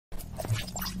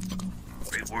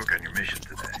work on your mission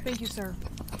today. Thank you, sir.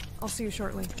 I'll see you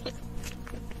shortly.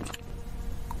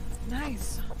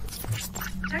 Nice.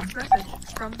 Text message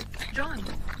from John.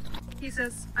 He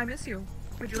says, I miss you.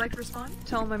 Would you like to respond?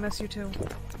 Tell him I miss you too.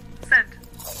 Sent.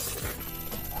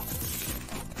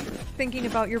 Thinking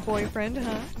about your boyfriend,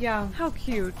 huh? Yeah. How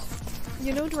cute.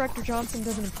 You know Director Johnson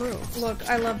doesn't approve. Look,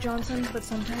 I love Johnson, but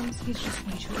sometimes he's just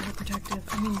way too overprotective.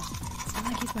 I mean,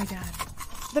 like he's my dad.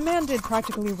 The man did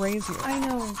practically raise you. I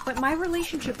know, but my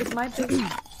relationship is my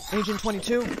business. Agent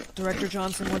 22, Director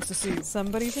Johnson wants to see you.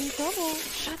 Somebody's in trouble.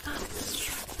 Shut up.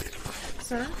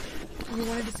 Sir, you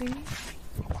wanted to see me?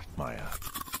 Maya,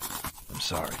 I'm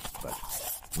sorry, but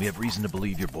we have reason to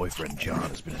believe your boyfriend John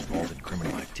has been involved in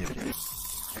criminal activity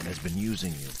and has been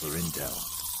using you for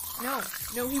intel.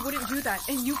 No, he wouldn't do that.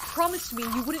 And you promised me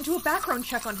you wouldn't do a background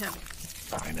check on him.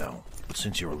 I know, but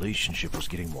since your relationship was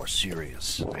getting more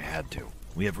serious, I had to.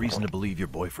 We have reason to believe your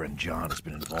boyfriend John has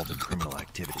been involved in criminal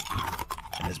activity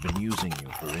and has been using you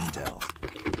for intel.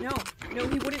 No,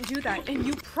 he wouldn't do that. And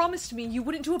you promised me you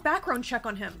wouldn't do a background check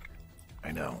on him.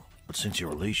 I know, but since your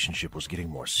relationship was getting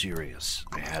more serious,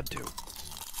 I had to.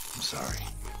 I'm sorry.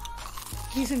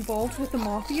 He's involved with the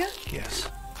Mafia? Yes.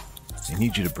 I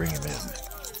need you to bring him in.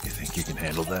 You think you can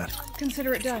handle that?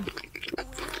 Consider it done.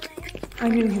 I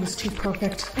knew he was too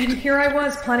perfect. And here I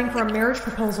was planning for a marriage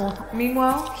proposal.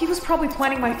 Meanwhile, he was probably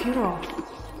planning my funeral.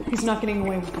 He's not getting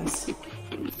away with this.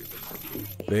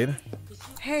 Babe?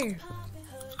 Hey.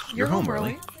 You're home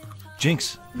early.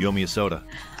 Jinx, you owe me a soda.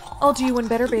 I'll do you one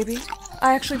better, baby.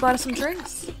 I actually bought us some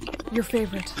drinks. Your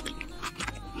favorite.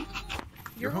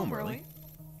 You're home early.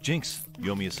 Jinx,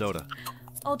 you owe me a soda.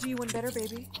 I'll do you one better,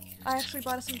 baby. I actually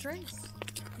bought us some drinks.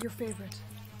 Your favorite.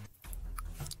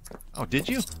 Oh, did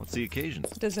you? What's the occasion?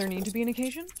 Does there need to be an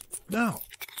occasion? No,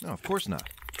 of course not.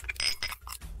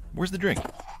 Where's the drink?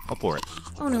 I'll pour it.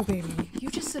 Oh no, baby. You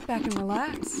just sit back and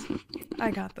relax.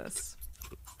 I got this.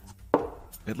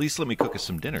 At least let me cook us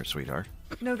some dinner, sweetheart.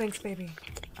 No thanks, baby.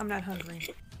 I'm not hungry.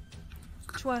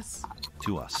 To us.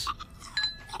 To us.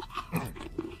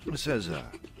 This has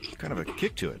kind of a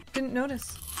kick to it. Didn't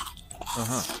notice.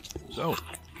 Uh-huh. So,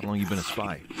 how long you been a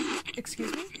spy?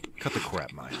 Excuse me? Cut the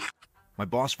crap, Maya. My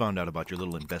boss found out about your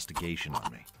little investigation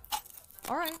on me.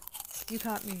 Alright. You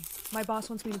caught me. My boss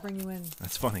wants me to bring you in.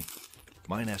 That's funny.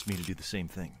 Mine asked me to do the same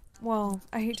thing. Well,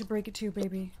 I hate to break it to you,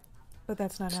 baby, but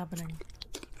that's not happening.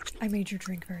 I made your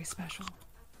drink very special.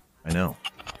 I know.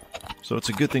 So it's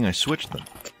a good thing I switched them.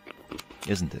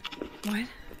 Isn't it? What?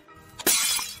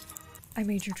 I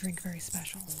made your drink very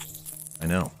special. I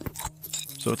know.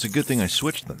 So it's a good thing I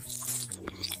switched them.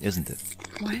 Isn't it?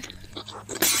 What?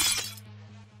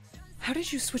 How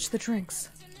did you switch the drinks?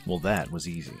 Well, that was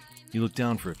easy. You looked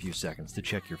down for a few seconds to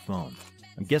check your phone.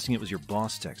 I'm guessing it was your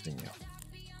boss texting you.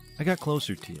 I got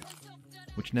closer to you,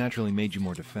 which naturally made you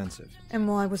more defensive. And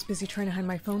while I was busy trying to hide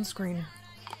my phone screen,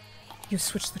 you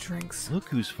switched the drinks. Look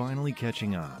who's finally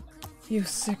catching on. You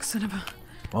sick son of a...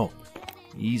 Oh,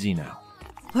 easy now.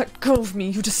 Let go of me,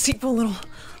 you deceitful little...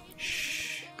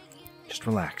 Shh. Just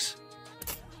relax.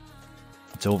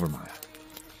 It's over, Maya.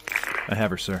 I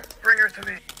have her, sir. Bring her to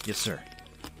me. Yes, sir.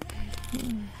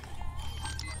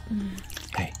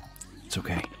 Hey, it's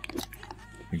okay.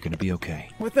 You're gonna be okay.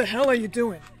 What the hell are you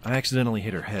doing? I accidentally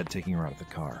hit her head taking her out of the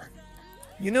car.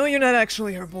 You know you're not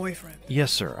actually her boyfriend.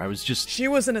 Yes, sir. I was just... She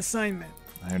was an assignment.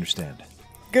 I understand.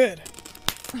 Good.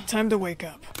 Time to wake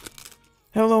up.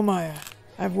 Hello, Maya.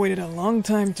 I've waited a long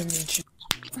time to meet you.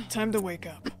 Time to wake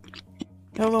up.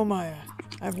 Hello, Maya.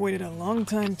 I've waited a long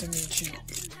time to meet you.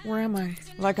 Where am I?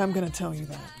 Like I'm gonna tell you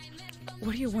that.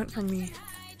 What do you want from me?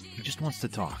 He just wants to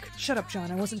talk. Shut up,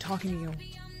 John. I wasn't talking to you.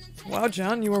 Wow,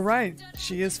 John, you were right.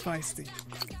 She is feisty.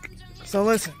 So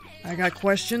listen, I got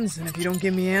questions, and if you don't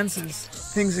give me answers,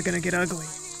 things are gonna get ugly.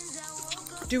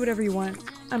 Do whatever you want.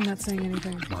 I'm not saying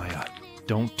anything. Maya,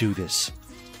 don't do this.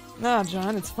 Nah,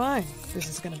 John, it's fine. This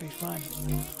is gonna be fun.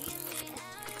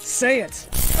 Say it!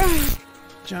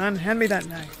 John, hand me that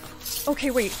knife. Okay,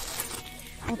 wait.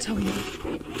 I'll tell you.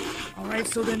 Alright,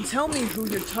 so then tell me who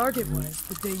your target was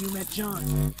the day you met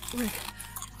John.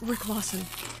 Rick Lawson.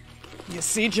 You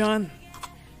see, John?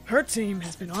 Her team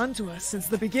has been on to us since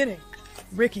the beginning.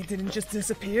 Ricky didn't just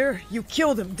disappear. You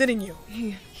killed him, didn't you?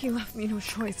 He left me no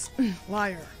choice.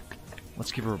 Liar.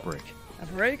 Let's give her a break. A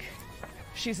break?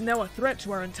 She's now a threat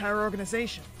to our entire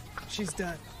organization. She's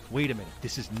done. Wait a minute.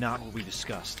 This is not what we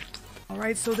discussed.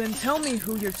 Alright, so then tell me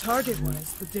who your target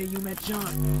was the day you met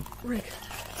John. Rick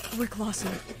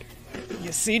Lawson.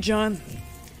 You see, John?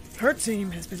 Her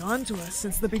team has been on to us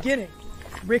since the beginning.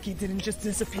 Ricky didn't just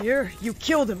disappear. You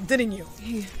killed him, didn't you?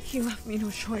 He left me no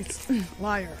choice.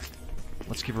 Liar.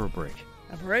 Let's give her a break.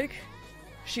 A break?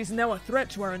 She's now a threat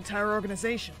to our entire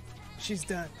organization. She's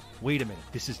done. Wait a minute,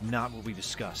 this is not what we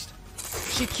discussed.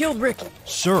 She killed Ricky.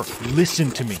 Sir,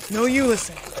 listen to me. No, you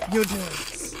listen. You're doing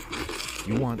this.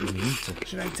 You want me to...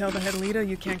 Should I tell the head leader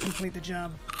you can't complete the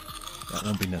job? That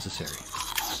won't be necessary.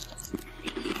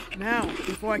 Now,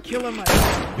 before I kill him,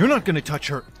 I... You're not gonna touch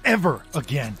her ever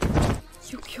again.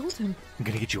 You killed him. I'm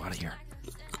gonna get you out of here.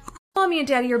 Mommy and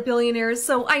Daddy are billionaires,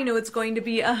 so I know it's going to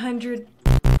be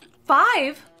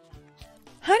 105.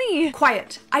 Honey!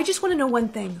 Quiet. I just want to know one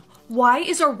thing. Why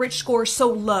is our rich score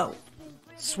so low?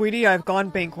 Sweetie, I've gone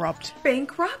bankrupt.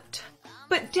 Bankrupt?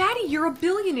 But Daddy, you're a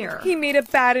billionaire. He made a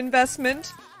bad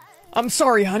investment. I'm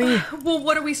sorry, honey. Well,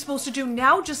 what are we supposed to do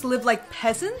now? Just live like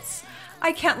peasants?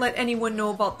 I can't let anyone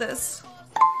know about this.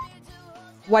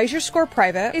 Why is your score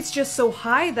private? It's just so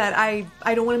high that I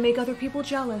don't want to make other people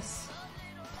jealous.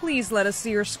 Please let us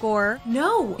see your score.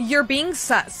 No. You're being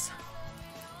sus.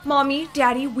 Mommy,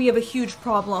 Daddy, we have a huge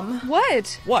problem.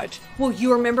 What? What? Well,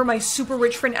 you remember my super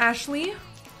rich friend Ashley?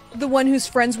 The one who's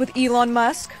friends with Elon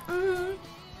Musk?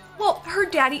 Well, her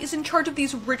daddy is in charge of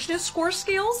these richness score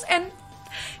scales, and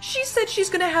she said she's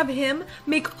gonna have him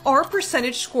make our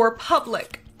percentage score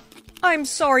public. I'm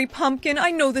sorry, Pumpkin.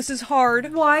 I know this is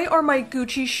hard. Why are my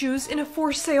Gucci shoes in a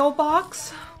for sale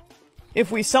box?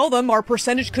 If we sell them, our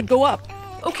percentage could go up.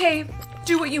 Okay,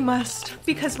 do what you must,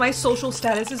 because my social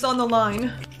status is on the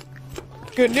line.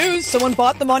 Good news, someone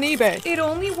bought them on eBay. It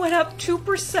only went up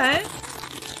 2%?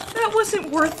 That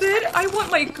wasn't worth it. I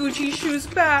want my Gucci shoes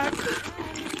back.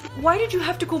 Why did you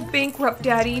have to go bankrupt,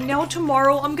 Daddy? Now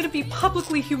tomorrow I'm gonna be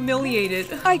publicly humiliated.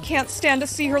 I can't stand to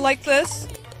see her like this.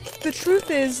 The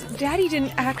truth is, Daddy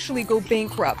didn't actually go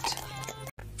bankrupt.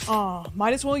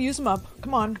 Might as well use them up.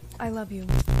 Come on. I love you.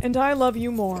 And I love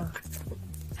you more.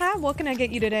 Hi, what can I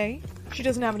get you today? She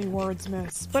doesn't have any words,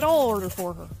 miss, but I'll order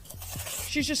for her.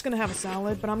 She's just gonna have a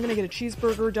salad, but I'm gonna get a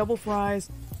cheeseburger, double fries.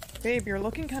 Babe, you're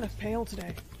looking kind of pale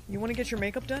today. You want to get your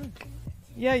makeup done?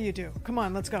 Yeah, you do. Come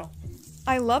on, let's go.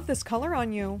 I love this color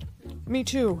on you. Me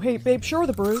too. Hey, babe, show her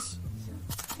the bruise.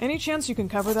 Any chance you can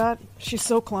cover that? She's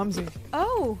so clumsy.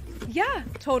 Oh, yeah,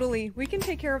 totally. We can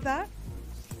take care of that.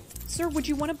 Sir, would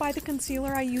you want to buy the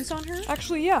concealer I use on her?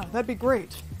 Actually, yeah, that'd be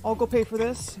great. I'll go pay for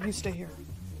this. You stay here.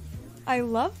 I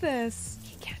love this.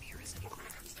 He can't hear us anymore.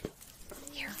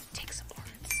 Here, take some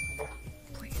words.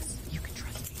 Please, you can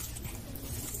trust me.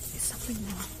 Is something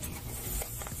wrong?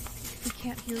 He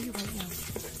can't hear you right now.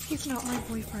 He's not my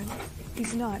boyfriend.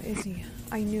 He's not, is he?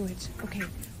 I knew it. Okay,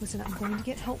 listen, I'm going to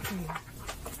get help for you.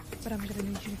 But I'm gonna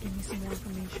need you to give me some more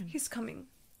information. He's coming.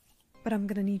 But I'm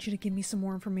gonna need you to give me some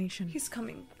more information. He's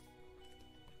coming.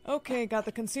 Okay, got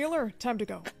the concealer. Time to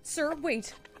go. Sir,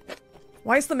 wait.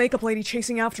 Why is the makeup lady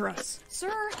chasing after us?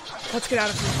 Sir! Let's get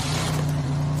out of here.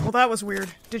 Well, that was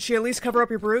weird. Did she at least cover up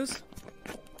your bruise?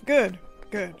 Good,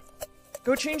 good.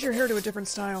 Go change your hair to a different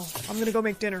style. I'm gonna go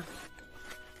make dinner.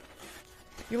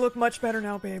 You look much better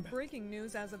now, babe. Breaking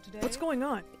news as of today. What's going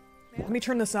on? Let me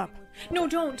turn this up. No,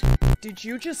 don't! Did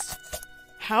you just...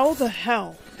 How the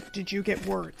hell did you get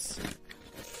words?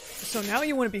 So now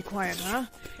you want to be quiet, huh?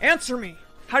 Answer me!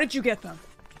 How did you get them?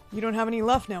 You don't have any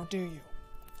left now, do you?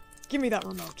 Give me that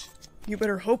remote. You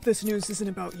better hope this news isn't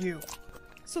about you.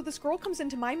 So this girl comes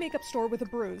into my makeup store with a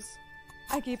bruise.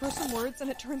 I gave her some words and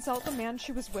it turns out the man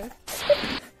she was with...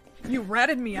 You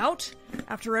ratted me out?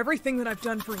 After everything that I've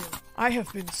done for you. I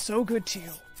have been so good to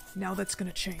you. Now that's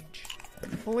gonna change.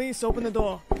 Police, open the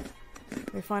door.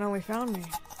 They finally found me,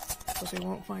 but they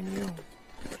won't find you.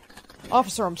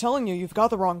 Officer, I'm telling you, you've got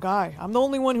the wrong guy. I'm the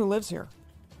only one who lives here.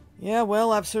 Yeah,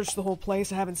 well, I've searched the whole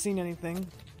place. I haven't seen anything.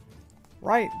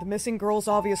 Right, the missing girl's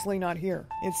obviously not here.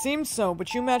 It seems so,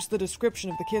 but you match the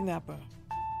description of the kidnapper.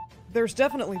 There's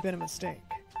definitely been a mistake.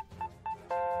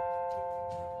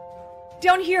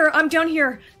 Down here! I'm down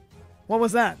here! What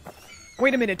was that?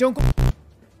 Wait a minute, don't go-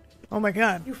 Oh my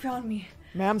god. You found me.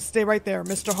 Ma'am, stay right there.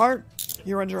 Mr. Hart,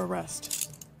 you're under arrest.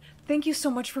 Thank you so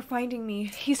much for finding me.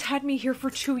 He's had me here for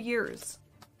 2 years.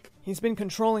 He's been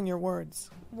controlling your words.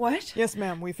 What? Yes,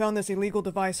 ma'am, we found this illegal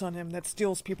device on him that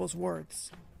steals people's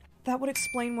words. That would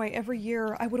explain why every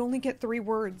year I would only get 3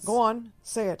 words. Go on,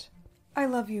 say it. I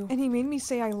love you. And he made me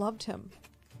say I loved him.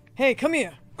 Hey, come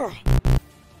here! Ugh.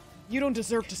 You don't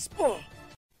deserve to Ugh.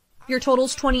 Your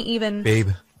total's 20 even. Babe,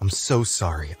 I'm so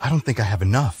sorry. I don't think I have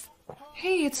enough.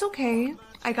 Hey, it's okay.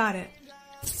 I got it.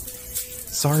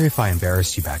 Sorry if I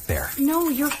embarrassed you back there. No,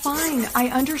 you're fine. I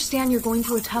understand you're going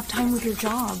through a tough time with your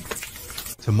job.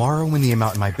 Tomorrow when the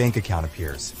amount in my bank account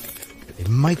appears, it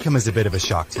might come as a bit of a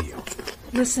shock to you.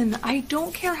 Listen, I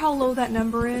don't care how low that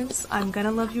number is. I'm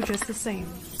gonna love you just the same.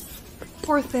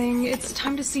 Poor thing, it's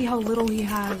time to see how little he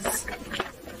has.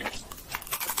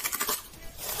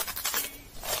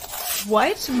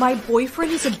 What? My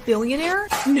boyfriend is a billionaire?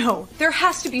 No, there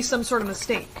has to be some sort of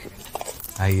mistake.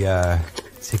 I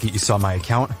take it you saw my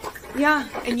account? Yeah,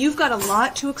 and you've got a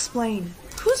lot to explain.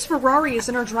 Whose Ferrari is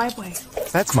in our driveway?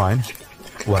 That's mine.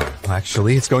 Well,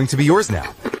 actually, it's going to be yours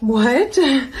now. What?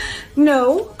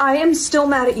 No, I am still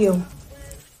mad at you.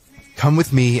 Come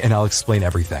with me and I'll explain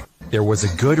everything. There was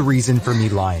a good reason for me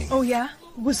lying. Oh yeah?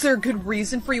 Was there a good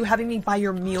reason for you having me buy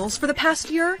your meals for the past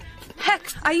year?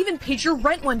 Heck, I even paid your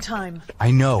rent one time.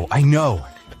 I know.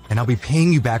 And I'll be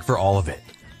paying you back for all of it.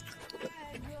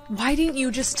 Why didn't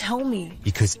you just tell me?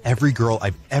 Because every girl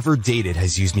I've ever dated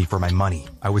has used me for my money.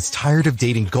 I was tired of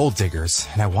dating gold diggers,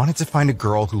 and I wanted to find a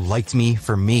girl who liked me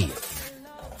for me.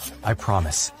 I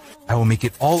promise, I will make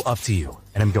it all up to you,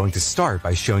 and I'm going to start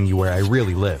by showing you where I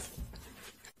really live.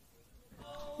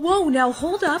 Whoa, now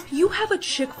hold up. You have a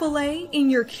Chick-fil-A in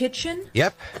your kitchen?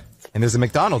 Yep, and there's a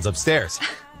McDonald's upstairs.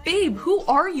 Babe, who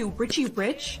are you, Richie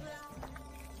Rich?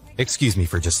 Excuse me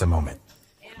for just a moment.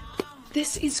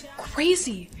 This is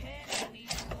crazy.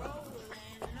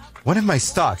 One of my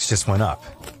stocks just went up.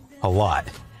 A lot.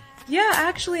 Yeah,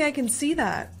 actually, I can see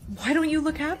that. Why don't you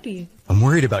look happy? I'm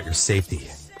worried about your safety.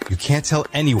 You can't tell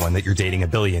anyone that you're dating a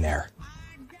billionaire.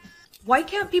 Why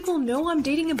can't people know I'm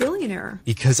dating a billionaire?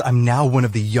 Because I'm now one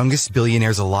of the youngest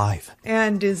billionaires alive.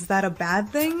 And is that a bad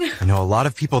thing? I know a lot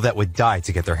of people that would die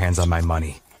to get their hands on my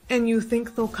money. And you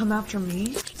think they'll come after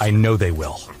me? I know they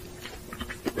will.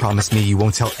 Promise me you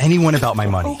won't tell anyone about my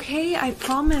money. Okay, I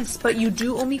promise, but you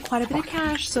do owe me quite a bit of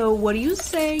cash, so what do you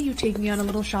say you take me on a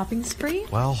little shopping spree?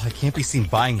 Well, I can't be seen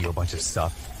buying you a bunch of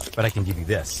stuff, but I can give you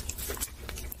this.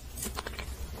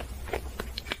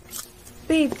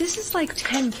 Babe, this is like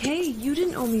 10K. You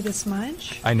didn't owe me this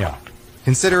much. I know.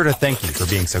 Consider it a thank you for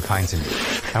being so kind to me.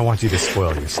 I want you to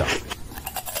spoil yourself.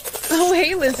 Oh,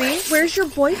 hey, Lizzie. Where's your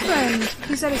boyfriend?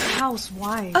 He's at his house.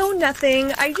 Why? Oh,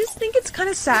 nothing. I just think it's kind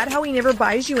of sad how he never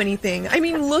buys you anything. I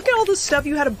mean, look at all the stuff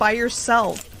you had to buy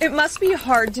yourself. It must be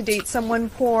hard to date someone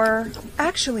poor.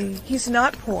 Actually, he's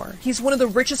not poor. He's one of the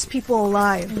richest people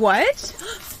alive. What?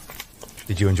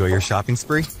 Did you enjoy your shopping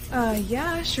spree?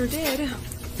 Yeah, I sure did.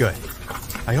 Good.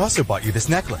 I also bought you this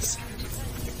necklace.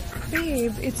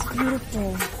 Babe, it's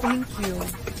beautiful. Thank you.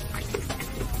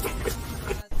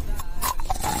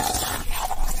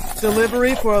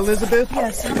 Delivery for Elizabeth?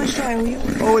 Yes, how much do I owe you?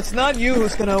 Oh, it's not you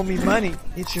who's gonna owe me money.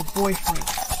 It's your boyfriend.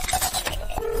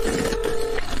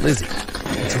 Lizzie,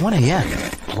 it's 1 a.m.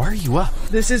 Why are you up?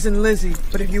 This isn't Lizzie,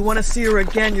 but if you want to see her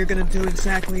again, you're gonna do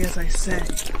exactly as I say.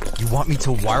 You want me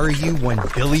to wire you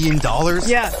 $1 billion?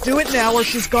 Yeah, do it now or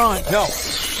she's gone. No,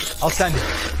 I'll send it.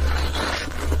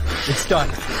 It's done.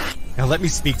 Now let me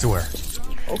speak to her.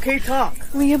 Okay, talk.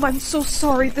 Liam, I'm so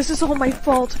sorry. This is all my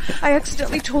fault. I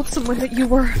accidentally told someone that you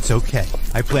were... It's okay.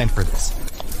 I planned for this.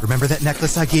 Remember that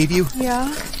necklace I gave you?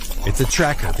 Yeah? It's a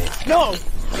tracker, babe. No!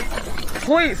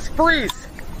 Please, freeze!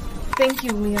 Thank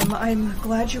you, Liam. I'm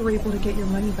glad you were able to get your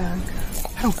money back.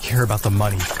 I don't care about the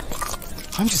money.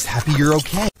 I'm just happy you're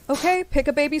okay. Okay, pick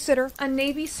a babysitter. A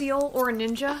Navy SEAL or a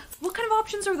ninja? What kind of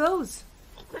options are those?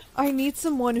 I need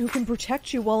someone who can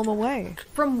protect you while I'm away.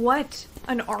 From what?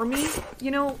 An army?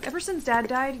 You know, ever since Dad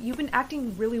died, you've been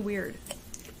acting really weird.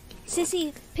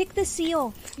 Sissy, pick the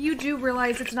seal. You do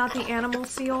realize it's not the animal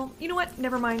seal? You know what?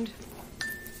 Never mind.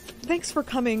 Thanks for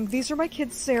coming. These are my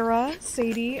kids Sarah,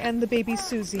 Sadie, and the baby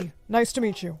Susie. Nice to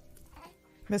meet you.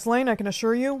 Miss Lane, I can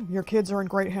assure you, your kids are in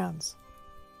great hands.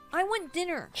 I want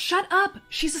dinner. Shut up!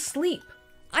 She's asleep.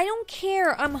 I don't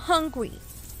care. I'm hungry.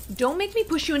 Don't make me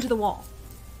push you into the wall.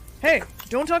 Hey,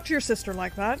 don't talk to your sister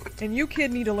like that. And you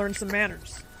kid need to learn some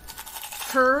manners.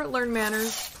 Her learn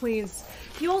manners, please.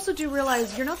 You also do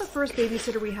realize you're not the first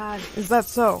babysitter we had. Is that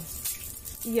so?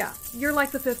 Yeah, you're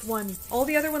like the 5th one. All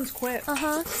the other ones quit.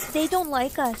 Uh-huh. They don't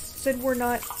like us. Said we're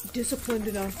not disciplined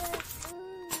enough.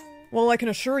 Well, I can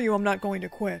assure you I'm not going to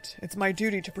quit. It's my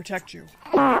duty to protect you.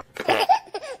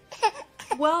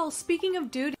 Well, speaking of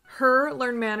duty, her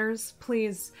learn manners,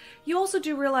 please. You also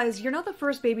do realize you're not the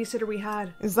first babysitter we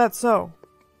had. Is that so?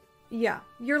 Yeah,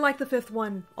 you're like the 5th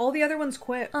one. All the other ones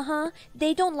quit. Uh-huh.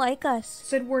 They don't like us.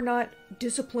 Said we're not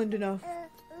disciplined enough.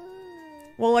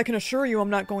 Well, I can assure you I'm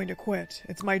not going to quit.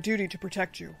 It's my duty to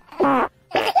protect you.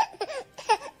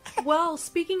 Well,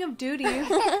 speaking of duty,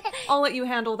 I'll let you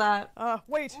handle that.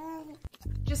 Wait.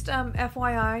 Just,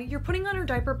 FYI, you're putting on her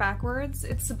diaper backwards.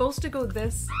 It's supposed to go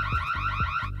this.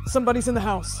 Somebody's in the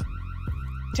house.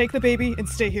 Take the baby and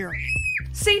stay here.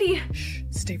 Sadie! Shh,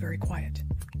 stay very quiet.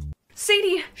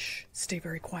 Sadie! Shh, stay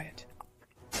very quiet.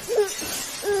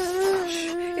 Shh,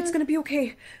 it's gonna be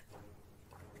okay.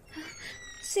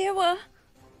 Sarah.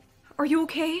 Are you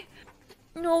okay?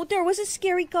 No, there was a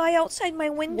scary guy outside my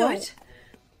window. What?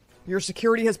 Your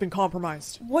security has been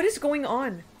compromised. What is going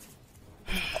on?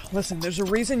 Listen, there's a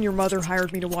reason your mother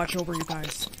hired me to watch over you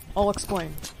guys. I'll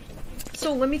explain.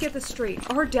 So let me get this straight.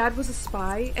 Our dad was a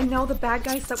spy, and now the bad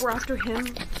guys that were after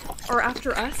him are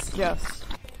after us? Yes.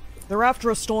 They're after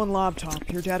a stolen laptop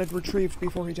your dad had retrieved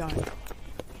before he died.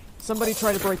 Somebody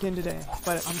tried to break in today,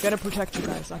 but I'm gonna protect you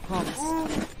guys, I promise.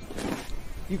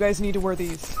 You guys need to wear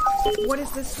these. What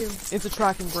does this do? It's a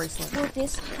tracking bracelet. Will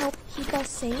this help keep us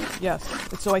safe? Yes,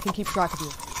 it's so I can keep track of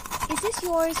you. Is this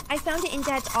yours? I found it in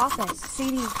Dad's office.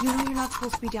 Sadie, you know you're not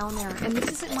supposed to be down there, and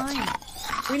this isn't mine.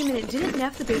 Wait a minute, didn't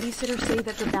Neff, the babysitter, say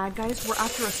that the bad guys were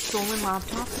after a stolen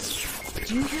laptop?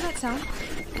 Do you hear that sound?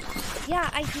 Yeah,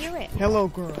 I hear it. Hello,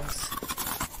 girls.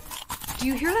 Do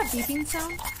you hear that beeping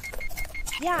sound?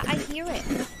 Yeah, I hear it.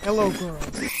 Hello, girls.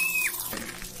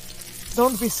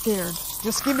 Don't be scared.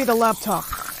 Just give me the laptop.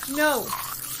 No.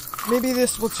 Maybe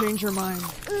this will change your mind.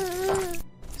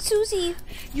 Susie,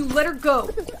 You let her go.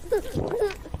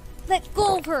 let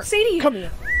go of her. Sadie! Come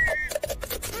here.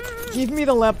 Give me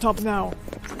the laptop now.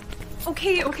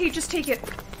 Okay, just take it.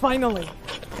 Finally.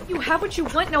 You have what you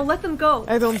want, now let them go.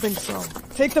 I don't think so.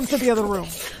 Take them to the other room.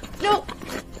 No!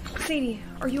 Sadie,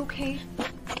 are you okay?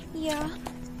 Yeah.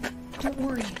 Don't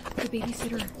worry. The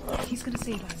babysitter, he's gonna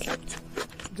save us.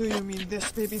 Do you mean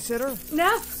this babysitter?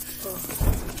 Neff!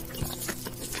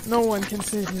 No one can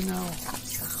save you now.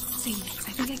 Sadie,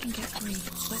 I think I can get free,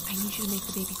 but I need you to make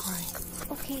the baby cry.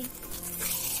 Okay.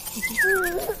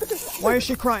 Why is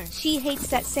she crying? She hates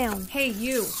that sound. Hey,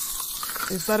 you.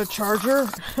 Is that a charger?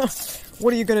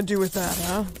 What are you gonna do with that,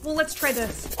 huh? Well, let's try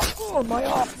this. Oh, my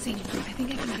arm. Sadie, I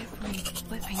think I can get free,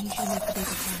 but I need you to make the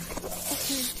baby cry.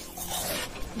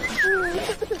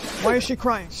 Why is she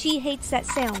crying? She hates that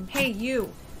sound. Hey,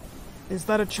 you. Is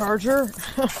that a charger?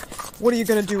 What are you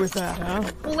gonna do with that,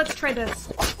 huh? Well, let's try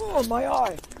this. Oh, my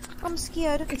eye. I'm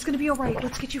scared. It's gonna be alright.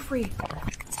 Let's get you free.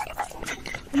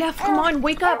 Neff, come on,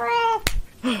 wake up.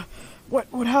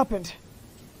 What happened?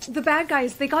 The bad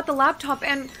guys, they got the laptop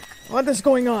and... What is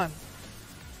going on?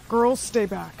 Girls, stay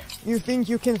back. You think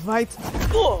you can fight?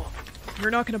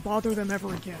 You're not gonna bother them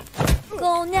ever again.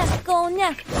 Go Neff, go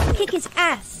Neff. Kick his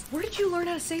ass. Where did you learn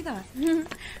how to say that?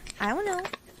 I don't know.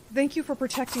 Thank you for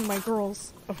protecting my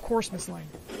girls. Of course, Miss Lane.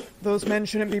 Those men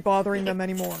shouldn't be bothering them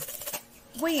anymore.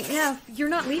 Wait, Neff, you're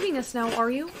not leaving us now,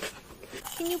 are you?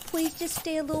 Can you please just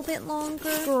stay a little bit longer?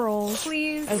 Girls,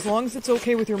 Please. as long as it's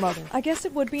okay with your mother. I guess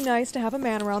it would be nice to have a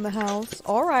man around the house.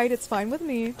 Alright, it's fine with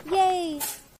me. Yay!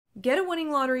 Get a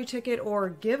winning lottery ticket or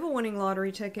give a winning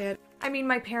lottery ticket. I mean,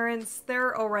 my parents,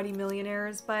 they're already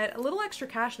millionaires, but a little extra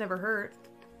cash never hurt.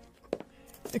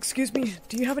 Excuse me,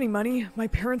 do you have any money? My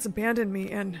parents abandoned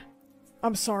me and...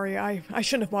 I'm sorry, I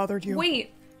shouldn't have bothered you.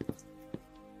 Wait!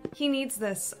 He needs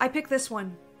this. I picked this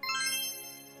one.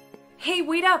 Hey,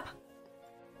 wait up!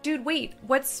 Dude, wait.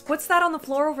 What's that on the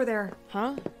floor over there?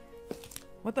 Huh?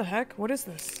 What the heck? What is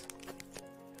this?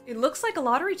 It looks like a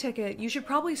lottery ticket. You should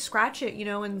probably scratch it,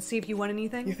 and see if you won You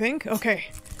anything. think? Okay.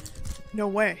 No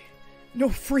way. No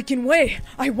freaking way!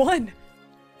 I won!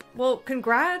 Well,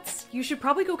 congrats. You should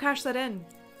probably go cash that in.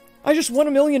 I just won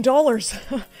 $1 million!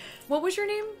 What was your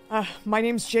name? My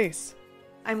name's Jace.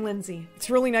 I'm Lindsay. It's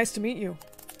really nice to meet you.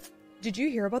 Did you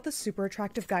hear about the super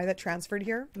attractive guy that transferred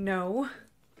here? No.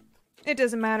 It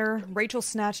doesn't matter. Rachel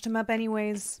snatched him up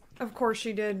anyways. Of course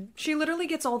she did. She literally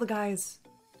gets all the guys.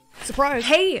 Surprise!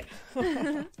 Hey!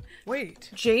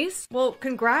 Wait. Jace? Well,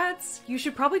 congrats. You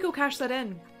should probably go cash that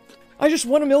in. I just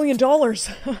won $1 million!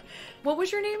 What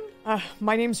was your name?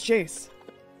 My name's Jace.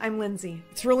 I'm Lindsay.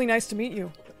 It's really nice to meet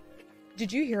you.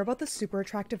 Did you hear about the super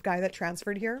attractive guy that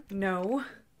transferred here? No.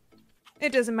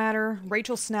 It doesn't matter.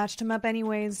 Rachel snatched him up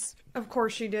anyways. Of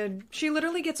course she did. She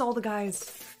literally gets all the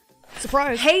guys.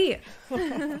 Surprise! Hey!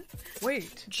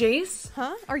 Wait. Jace?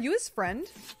 Huh? Are you his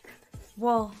friend?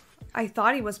 Well, I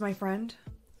thought he was my friend.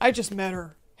 I just met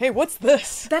her. Hey, what's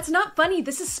this? That's not funny.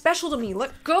 This is special to me.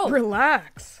 Let go.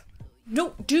 Relax.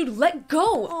 No, dude, let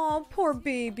go. Oh, poor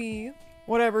baby.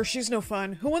 Whatever, she's no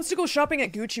fun. Who wants to go shopping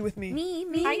at Gucci with me? Me?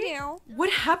 I know. What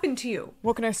happened to you?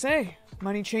 What can I say?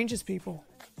 Money changes people.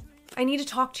 I need to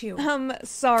talk to you.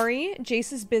 Sorry.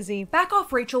 Jace is busy. Back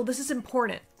off, Rachel. This is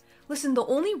important. Listen, the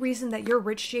only reason that you're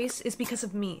rich, Jace, is because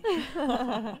of me.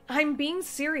 I'm being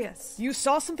serious. You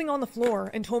saw something on the floor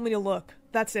and told me to look.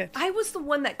 That's it. I was the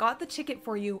one that got the ticket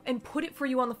for you and put it for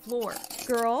you on the floor.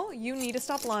 Girl, you need to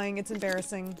stop lying. It's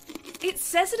embarrassing. It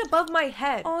says it above my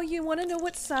head. Oh, you want to know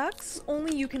what sucks?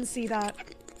 Only you can see that.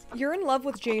 You're in love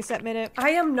with Jace, admit it. I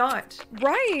am not.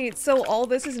 Right, so all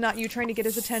this is not you trying to get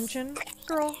his attention?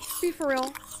 Girl, be for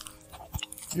real.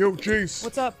 Yo, Jace.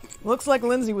 What's up? Looks like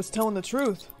Lindsay was telling the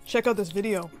truth. Check out this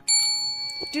video.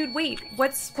 Dude, wait,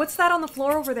 what's that on the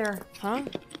floor over there? Huh?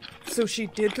 So she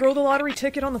did throw the lottery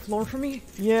ticket on the floor for me?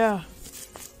 Yeah.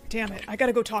 Damn it, I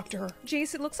gotta go talk to her.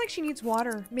 Jace, it looks like she needs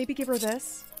water. Maybe give her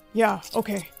this? Yeah,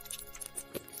 okay.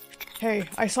 Hey,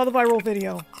 I saw the viral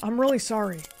video. I'm really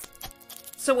sorry.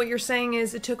 So what you're saying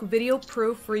is it took video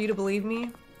proof for you to believe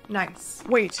me? Nice.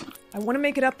 Wait, I want to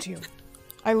make it up to you.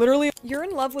 I literally— You're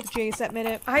in love with Jace at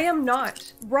minute. I am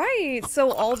not. Right,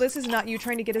 so all this is not you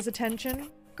trying to get his attention?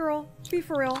 Girl, be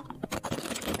for real.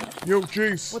 Yo,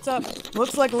 Jace. What's up?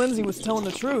 Looks like Lindsay was telling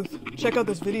the truth. Check out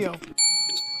this video.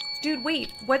 Dude,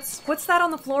 wait, what's that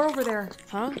on the floor over there?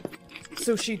 Huh?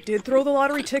 So she did throw the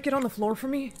lottery ticket on the floor for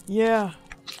me? Yeah.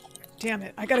 Damn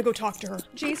it, I gotta go talk to her.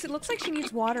 Jace, it looks like she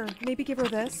needs water. Maybe give her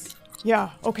this?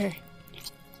 Yeah, okay.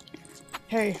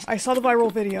 Hey, I saw the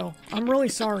viral video. I'm really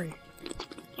sorry.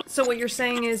 So what you're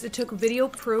saying is it took video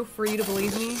proof for you to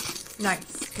believe me?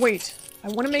 Nice. Wait, I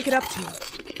want to make it up to you.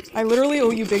 I literally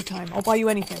owe you big time. I'll buy you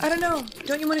anything. I don't know.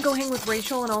 Don't you want to go hang with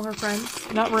Rachel and all her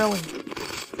friends? Not really.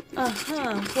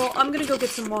 Uh-huh. Well, I'm gonna go get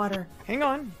some water. Hang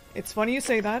on. It's funny you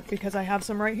say that because I have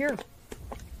some right here.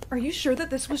 Are you sure that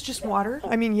this was just water?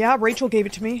 I mean, yeah, Rachel gave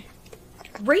it to me.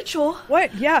 Rachel?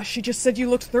 What? Yeah, she just said you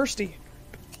looked thirsty.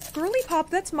 Girly Pop,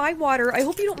 that's my water. I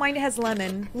hope you don't mind it has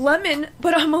lemon. Lemon?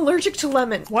 But I'm allergic to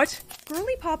lemon. What?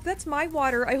 Girly Pop, that's my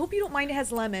water. I hope you don't mind it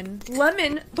has lemon.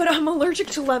 Lemon? But I'm allergic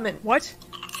to lemon. What?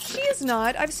 She is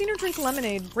not. I've seen her drink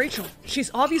lemonade. Rachel,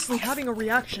 she's obviously having a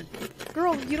reaction.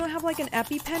 Girl, you don't have like an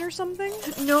EpiPen or something?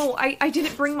 No, I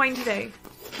didn't bring mine today.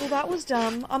 Well, that was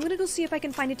dumb. I'm gonna go see if I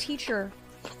can find a teacher.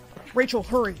 Rachel,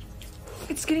 hurry.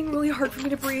 It's getting really hard for me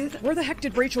to breathe. Where the heck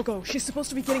did Rachel go? She's supposed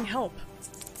to be getting help.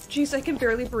 Jeez, I can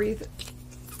barely breathe.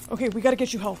 Okay, we gotta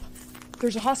get you help.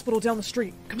 There's a hospital down the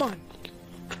street. Come on.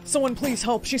 Someone please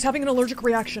help. She's having an allergic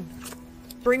reaction.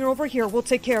 Bring her over here. We'll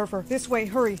take care of her. This way,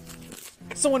 hurry.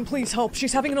 Someone please help.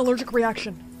 She's having an allergic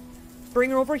reaction.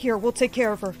 Bring her over here. We'll take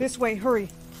care of her. This way, hurry.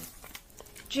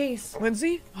 Jace.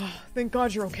 Lindsay? Oh, thank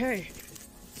God you're okay.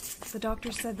 The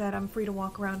doctor said that I'm free to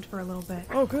walk around for a little bit.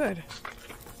 Oh, good.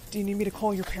 Do you need me to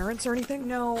call your parents or anything?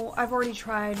 No, I've already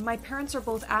tried. My parents are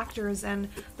both actors, and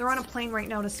they're on a plane right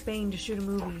now to Spain to shoot a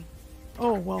movie.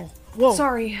 Oh, well. Whoa.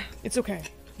 Sorry. It's okay.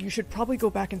 You should probably go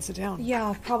back and sit down.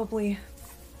 Yeah, probably.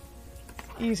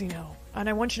 Easy now. And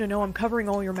I want you to know I'm covering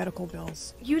all your medical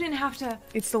bills. You didn't have to...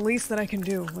 It's the least that I can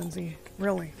do, Lindsay.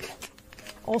 Really.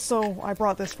 Also, I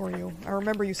brought this for you. I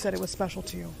remember you said it was special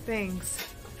to you. Thanks.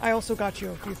 I also got you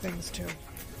a few things, too.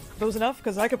 Those enough?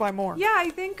 Because I could buy more. Yeah, I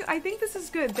think this is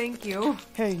good, thank you.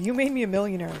 Hey, you made me a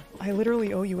millionaire. I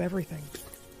literally owe you everything.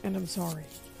 And I'm sorry.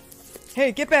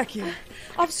 Hey, get back here!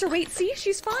 Officer, wait, see?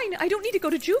 She's fine. I don't need to go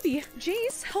to juvie.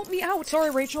 Jace, help me out.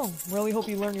 Sorry, Rachel. Really hope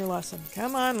you learn your lesson.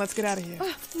 Come on, let's get out of here.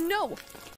 No!